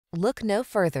Look no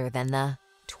further than the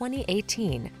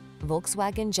 2018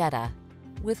 Volkswagen Jetta.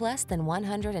 With less than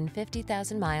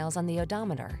 150,000 miles on the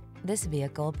odometer, this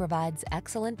vehicle provides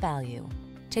excellent value.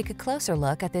 Take a closer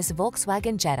look at this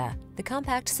Volkswagen Jetta, the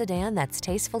compact sedan that's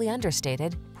tastefully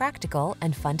understated, practical,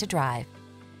 and fun to drive.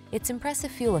 Its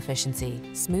impressive fuel efficiency,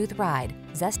 smooth ride,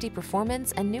 zesty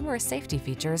performance, and numerous safety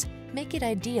features make it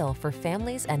ideal for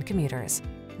families and commuters.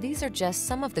 These are just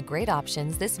some of the great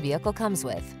options this vehicle comes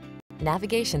with: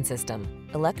 navigation system,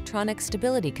 electronic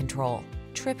stability control,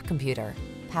 trip computer,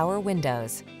 power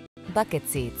windows, bucket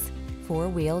seats,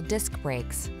 four-wheel disc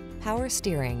brakes, power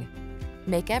steering.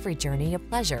 Make every journey a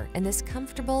pleasure in this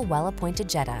comfortable, well-appointed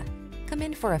Jetta. Come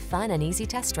in for a fun and easy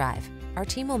test drive. Our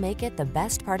team will make it the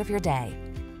best part of your day.